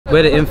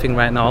We're the in thing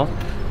right now.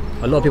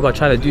 A lot of people are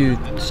trying to do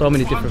so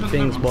many different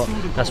things, but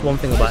that's one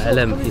thing about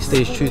LM. He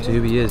stays true to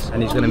who he is,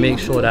 and he's going to make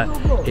sure that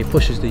he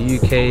pushes the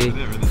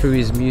UK through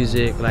his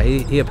music. Like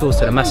he appeals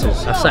to the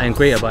masses. That's something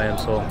great about him.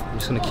 So I'm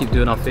just going to keep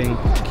doing our thing,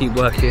 keep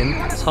working.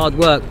 It's hard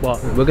work,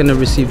 but we're going to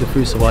receive the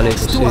fruits of our labor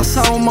soon.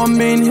 I my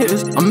main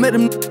hitters. I met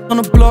them on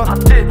the block,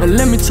 and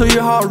let me tell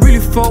you how I really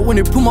felt when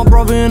they put my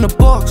brother in the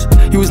box.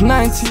 He was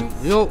 19.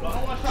 Yo,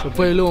 so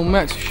play Lil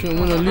Macks. You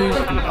shouldn't win or lose.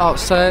 From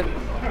outside,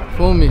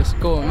 for me, let's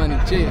go, man.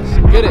 Let's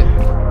get it.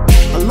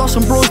 I lost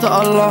some bros that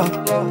I love.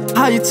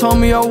 How you told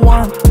me I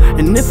won?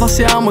 And if I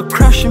say I'ma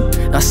crash him,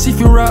 that's if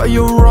you're right or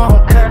you're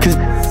wrong. Cause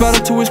better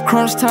to his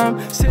crunch time.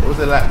 What was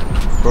it like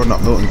growing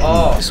up Milton Keynes?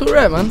 Oh, it's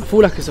alright, man. I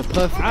feel like it's a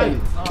perfectly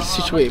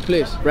situated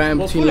place. Right in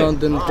between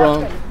London,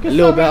 Brum, a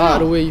little bit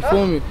out of the way, you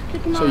feel me?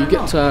 So you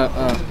get to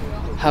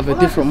have a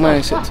different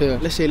mindset to,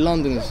 let's say,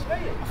 Londoners.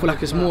 I feel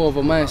like it's more of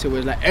a mindset where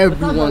it's like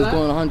everyone's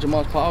going 100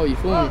 miles per hour, you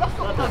feel me?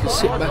 You can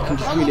sit back and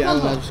just really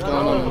analyse what's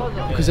going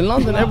on. Because in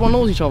London, everyone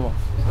knows each other.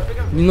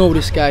 You know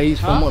this guy, he's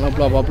from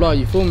blah blah blah,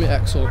 you feel me?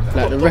 So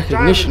like the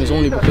recognition is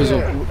only because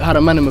of how the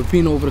man have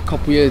been over the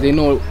couple of years, they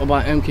know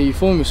about MK, you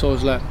feel me? So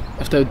it's like,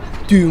 if they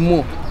do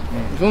more,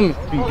 you feel me?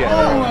 You get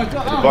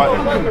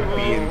advantage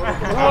being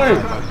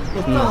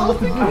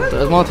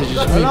the advantage is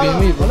just me being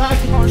me, bro.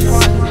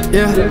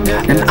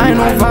 Yeah, and I ain't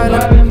no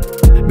violent.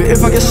 But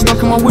if I get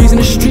stuck in my ways in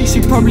the streets,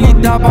 you probably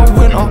die by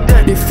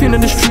winter. They feel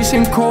in the streets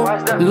ain't cold.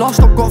 Last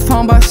up got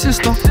found by a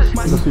sister.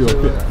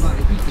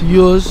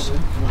 Yours.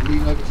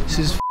 This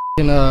is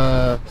f***ing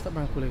what's that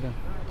brand called again?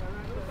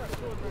 I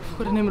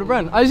forgot the name of the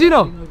brand.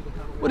 Zeno!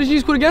 What did you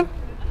use called again?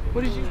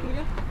 What did you use called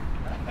again?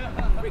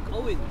 Rick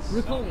Owens.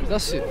 Rick Owens,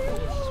 that's it.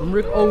 From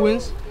Rick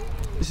Owens.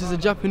 This is a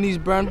Japanese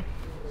brand.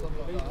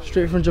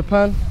 Straight from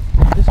Japan.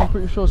 This I'm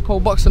pretty sure is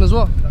cold boxing as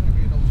well.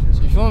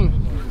 So you feel me?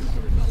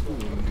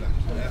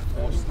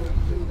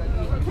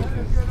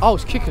 Oh,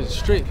 it's kickers,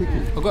 straight.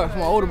 I got it from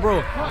my older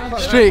bro.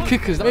 Straight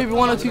kickers. Maybe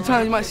 1 or 2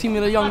 times you might see me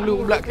in a young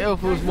little black Air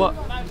Force, but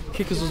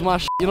kickers was my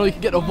shit. You know, you can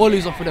get the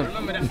volleys off of them.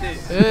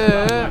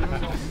 Yeah.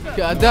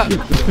 Get adapt.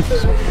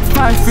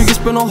 5 figures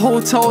spent on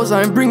hotels.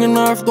 I ain't bringing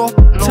earth off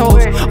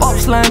hotels.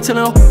 Ops line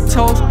telling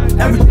hotels.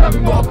 Every time we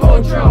got a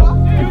control.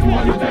 If you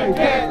want to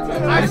get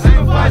I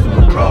sympathize with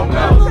the wrong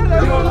mouse. You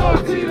don't know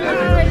till you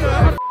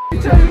let me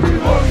tell you we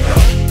won't know.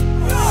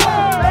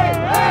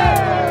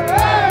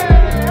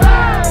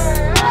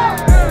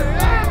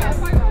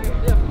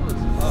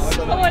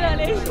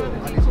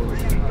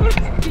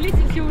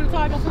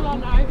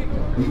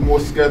 Are you more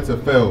scared to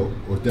fail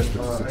or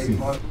desperate to succeed?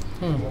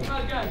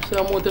 So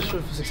I'm more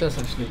desperate for success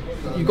actually.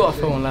 You gotta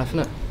fail in life,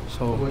 innit?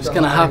 So it's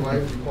gonna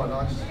happen.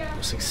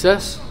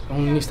 Success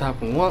only needs to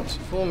happen once,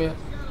 you feel me?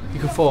 You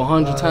can fall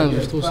 100 times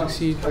and still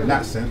succeed. In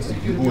that sense,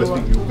 you always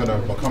think you're gonna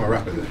become a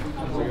rapper then?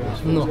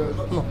 No.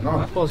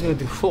 If I was gonna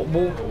do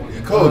football,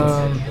 you could.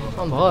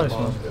 I'm the hardest,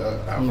 man.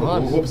 I'm the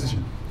hardest. What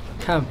position?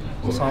 Cam.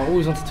 So I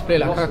always wanted to play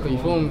like Kaka, you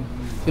feel me?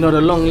 You know,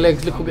 the long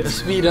legs, little bit of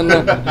speed and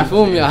that, you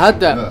feel me? I had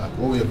that.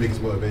 What were your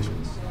biggest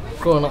motivations?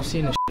 Growing up,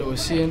 seeing the shit that we're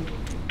seeing.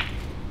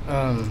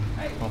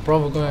 My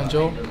brother going in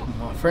jail,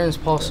 my friends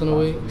passing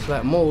away. It's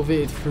like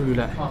motivated through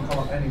like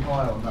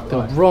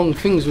the wrong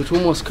things, which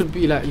almost could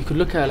be like, you could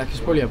look at it like it's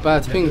probably a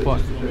bad thing,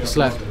 but it's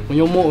like when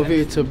you're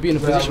motivated to be in a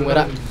position where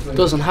that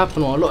doesn't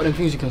happen, or a lot of them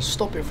things you can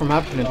stop it from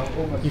happening.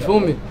 You feel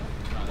me?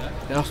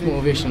 And that's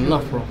motivation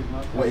enough, bro.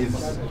 What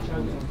is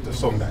the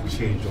song that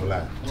changed your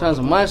life? In terms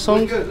of my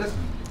songs,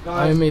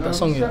 I ain't made that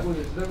song yet.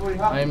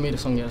 I ain't made a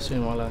song yet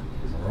in my life.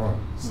 Right.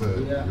 So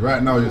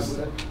right now you're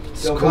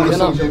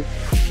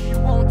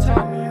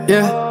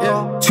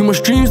yeah. Too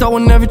much dreams that were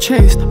never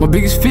chased. My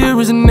biggest fear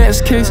is the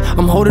next case.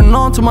 I'm holding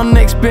on to my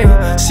next bit.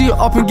 See it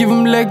up and give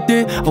him leg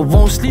day. I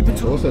won't sleep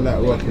until. Also like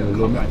working with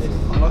Lil Macks.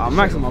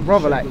 Max is my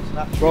brother, like,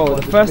 bro,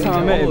 the first time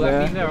I met him,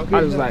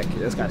 I was like,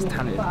 this guy's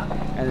talented.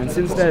 And then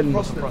since then,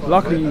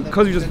 luckily,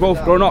 because we just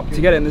both grown up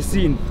together in the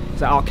scene,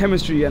 it's like our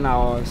chemistry and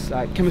our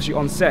chemistry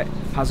on set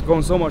has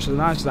grown so much, and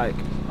now it's like,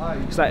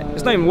 it's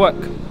not even work.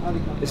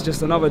 It's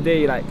just another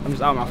day, like, I'm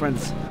just out with my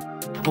friends.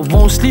 I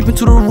won't sleep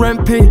until the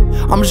rent paid.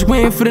 I'm just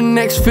waiting for the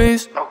next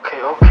phase. Okay.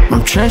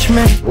 I'm trench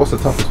man. What's the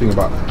toughest thing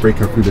about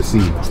breaking through the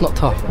scene? It's not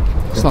tough.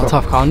 It's not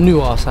tough, because I knew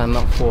what I was signing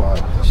up for.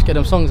 Just get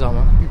them songs out,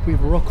 man. People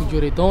either rock with you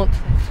or they don't.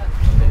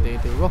 They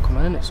rock them,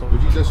 man, innit? So.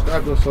 Would you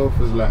describe yourself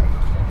as like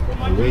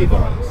a wave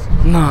artist?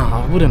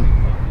 Nah, I wouldn't.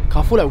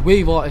 Cause I feel like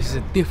wave artist is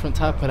a different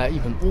type of like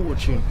even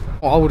auto-tune.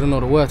 I wouldn't know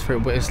the word for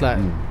it, but it's like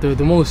the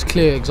most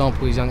clear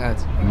example is Young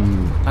Adz.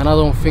 And I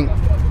don't think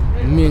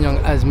me and Young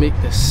Adz make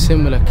the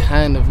similar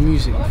kind of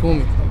music, you feel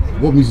me?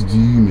 What music do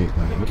you make,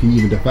 man? Can you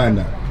even define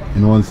that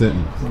in one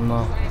sentence? No.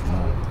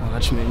 I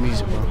just make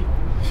music, bro.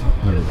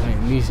 I make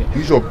music.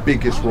 Who's your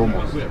biggest role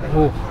model?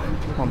 Oh,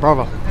 my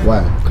brother.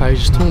 Why? Cause he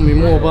just taught me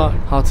more about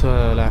how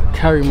to like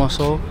carry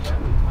myself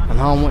and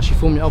how much, you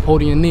feel me,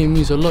 upholding your name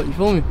means a lot, you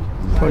feel me?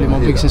 Probably my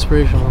biggest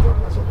inspiration.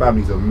 So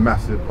family's a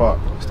massive part.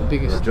 It's the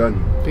biggest. The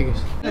journey.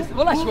 Biggest.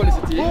 Well, I should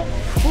listen to you.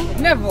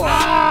 Never.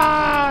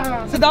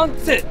 Sit down,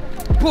 sit.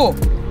 Pull.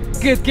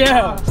 Good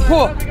girl.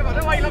 Whoa.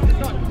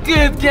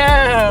 Good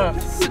girl.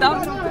 Sit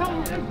down.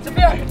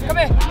 Sophia, come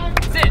here.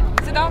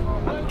 Sit down.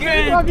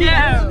 Good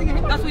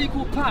girl. That's what you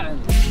call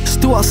pattern.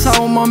 Still outside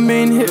with my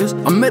main hitters.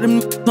 I met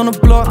them on the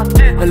block.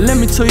 And let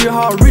me tell you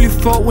how I really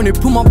felt when they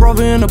put my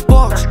brother in a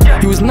box.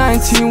 He was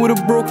 19 with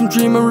a broken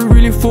dream and we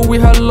really thought we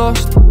had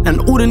lost.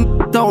 And all the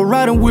that were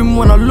riding with me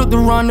when I looked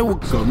around, they were...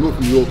 So not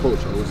from your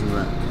culture, wasn't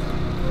that?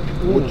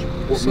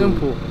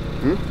 Simple.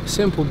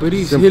 Simple,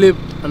 berries, hilib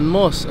and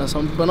moss and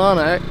some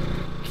banana, eh?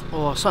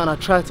 Oh, something I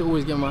try to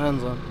always get my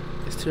hands on.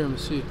 It's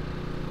tiramisu.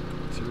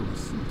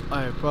 Tiramisu?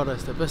 Aye, brother,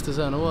 it's the best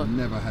dessert in the world.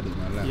 Never had it in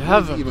my life. You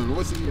haven't?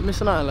 What's it even? You're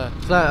missing out on that.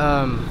 It's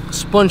like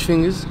sponge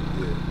fingers.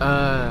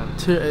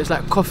 It's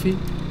like coffee.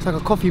 It's like a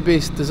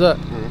coffee-based dessert.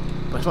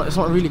 But it's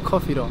not really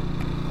coffee though.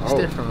 It's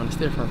different, man. It's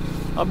different.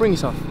 I'll bring you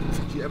some.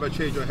 Do you ever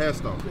change your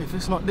hairstyle? If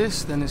it's not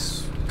this, then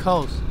it's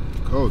curls.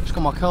 Curls? Just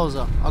got my curls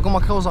out. I got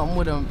my curls out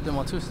more than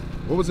my twist.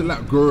 What was it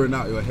like growing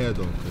out your hair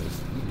though?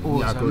 Oh,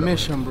 it's a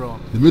mission, bro.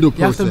 The middle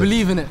process. You have to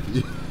believe in it.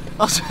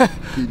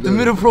 The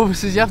middle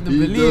process, you have to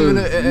believe in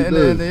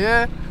it.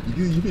 Yeah.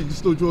 You think you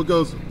still draw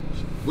girls?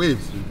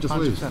 Waves? Just 100%.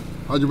 Waves?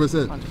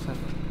 100%? 100%.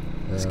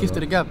 It's gift to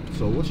the gap.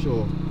 So what's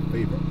your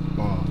favourite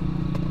bar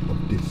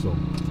of this song?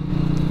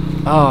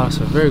 Ah, that's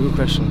a very good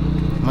question.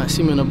 You might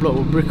see me on a block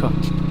with Bricker.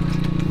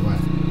 Why?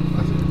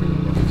 That's a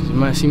favourite bar. You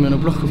might see me on a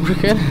block with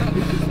Bricker.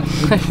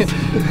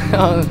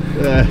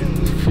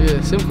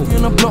 Yeah, simple.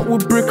 On a block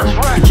with Bricker.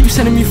 He keeps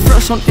sending me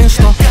threats on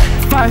Insta.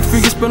 5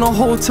 figures spent on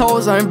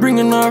hotels. I ain't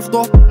bringing her off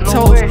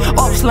hotels.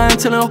 Ops line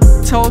telling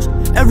hotels.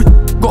 Every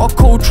got a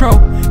cold trail.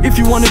 If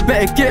you want it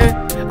better, get it.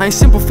 I ain't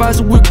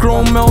sympathizing with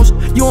grown males.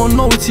 You don't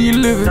know it till you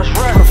live it.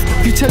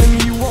 If you telling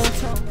me you won't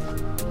tell.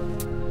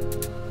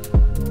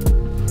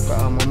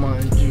 My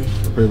mind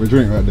juice. Favourite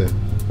drink right there?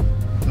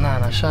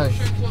 Nah, shiny.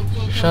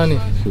 Shiny.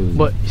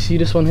 But you see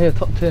this one here,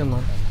 top tier,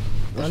 man.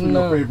 What's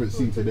your favourite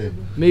scene today?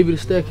 Maybe the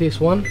staircase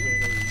one,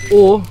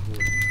 or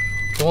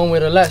the one where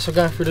the lights are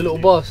going through the little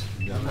bars,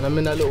 and I'm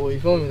in that little, you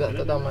feel me?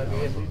 That might be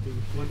it.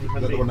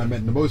 Is that the one that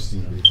meant the most to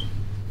you?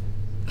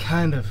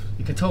 Kind of.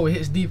 You can tell it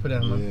hits deeper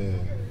then, man.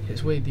 Yeah.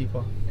 Hits way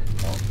deeper.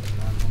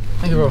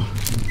 Thank you, bro.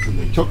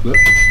 Chocolate?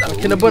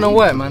 Can I burn on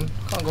white, man?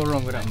 Can't go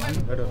wrong with that, man.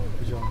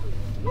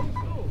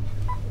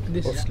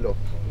 This is low?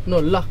 No,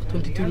 lakh,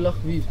 22 lakh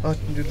views. Oh,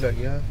 22 lakh,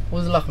 yeah. What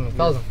does lakh mean?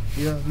 1,000?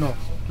 Yeah, no.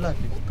 Lakh,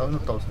 not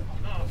 1,000.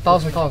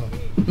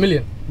 1,000.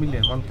 Million?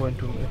 Million,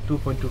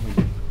 2.2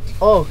 million.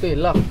 Oh, okay,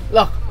 lakh.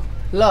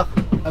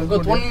 I've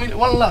got 1 million,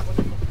 1 lakh.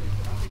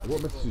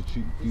 What message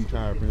do you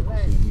try to bring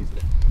across in your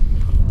music?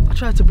 I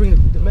try to bring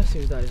the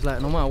message that it's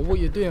like, no matter what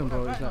you're doing,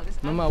 bro, it's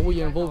like, no matter what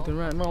you're involved in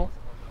right now,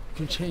 you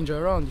can change it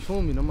around, you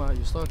feel me? No matter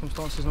your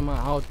circumstances, no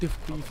matter how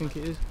difficult you think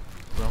it is.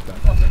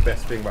 That's the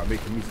best thing about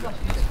making music.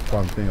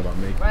 Fun thing about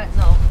making music.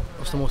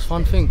 What's the most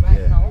fun thing?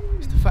 Yeah.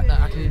 It's the fact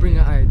that I can bring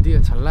an idea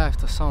to life,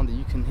 to sound that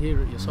you can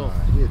hear it yourself.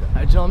 I hear that.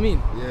 Like, do you know what I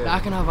mean? Yeah. Like, I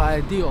can have an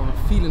idea of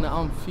a feeling that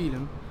I'm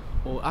feeling,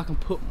 or I can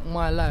put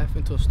my life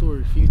into a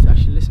story for you to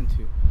actually listen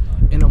to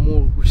in a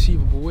more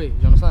receivable way.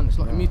 You understand? It's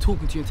not me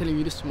talking to you and telling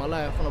you this is my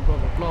life, blah blah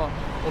blah,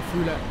 or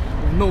through like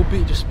with no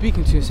beat, just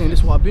speaking to you and saying this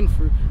is what I've been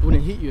through. It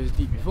wouldn't hit you as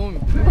deep. You feel me?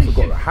 I've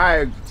got a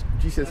high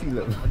GCSE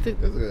level. I did.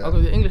 I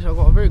got the English. I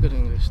got a very good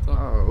English.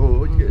 Oh,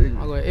 what did you get?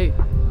 I got an 8.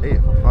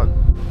 8. Fun.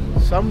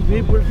 Some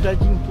people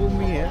judging for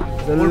me,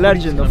 The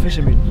legend of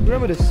fishermen.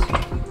 Remember this?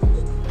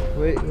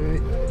 Wait.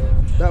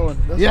 That one.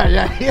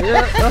 Yeah,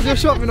 that's your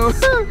shop, you know.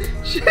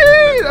 Shit!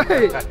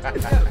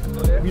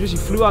 We just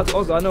flew out to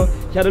Oslo. I know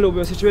he had a little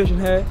bit of a situation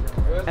here,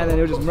 and then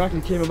it just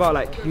miraculously came about.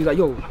 Like he was like,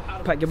 "Yo,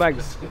 pack your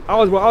bags." I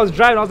was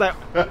driving. I was like,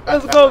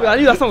 "Let's go!" I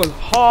knew that song was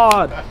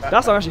hard.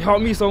 That song actually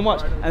helped me so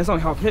much, and the song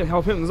helped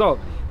him as well.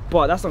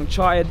 But that song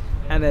charted,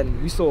 and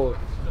then we saw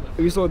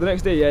the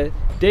next day. Yeah,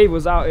 Dave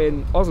was out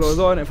in Oslo as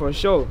well, and for a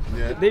show.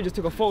 Yeah. They just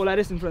took a photo like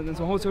this in front of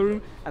some hotel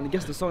room, and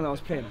guessed the song that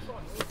was playing.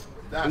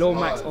 Lil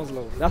Macks,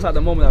 Oslo. That's at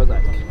the moment I was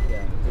like,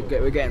 yeah,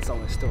 we're getting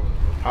somewhere still.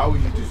 How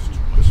would you just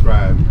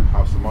describe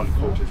how Somali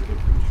culture has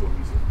influenced your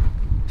music?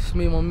 Just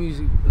made my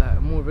music like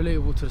more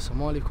relatable to the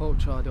Somali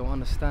culture. They'll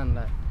understand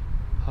like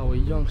how a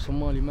young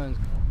Somali man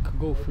could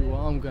go through what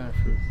I'm going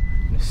through,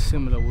 and it's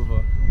similar with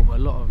a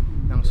lot of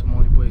young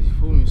Somali boys. You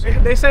feel me? So,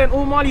 They saying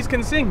all Malis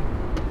can sing.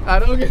 I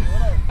don't get.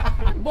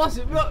 Boss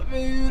it up,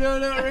 baby. You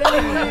don't know really.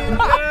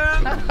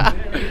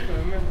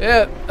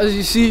 Yeah, as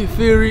you see,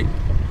 theory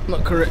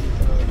not correct.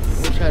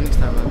 We'll try next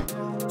time,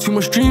 man. Too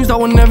much dreams that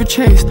will never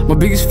chase. My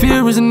biggest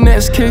fear is the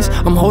next case.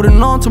 I'm holding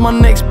on to my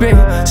next bit.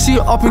 See it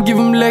up and give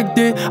him leg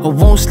day. I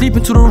won't sleep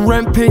until the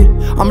rent paid.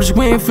 I'm just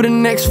waiting for the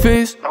next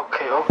phase.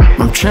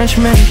 I'm trench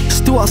man,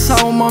 still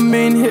outside with my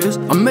main hitters.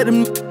 I met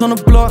them on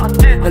the block.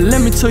 And let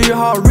me tell you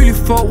how I really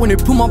felt when they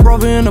put my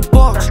brother in a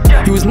box.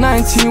 He was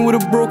 19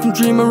 with a broken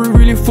dream and we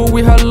really thought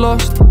we had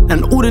lost.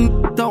 And all the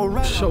that were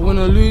right. Shot win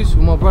or lose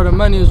with my brother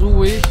Manny as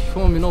always. You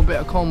feel me? No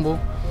better combo.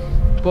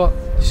 But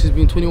this has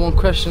been 21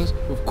 questions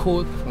with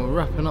Chord, and we're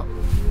wrapping up.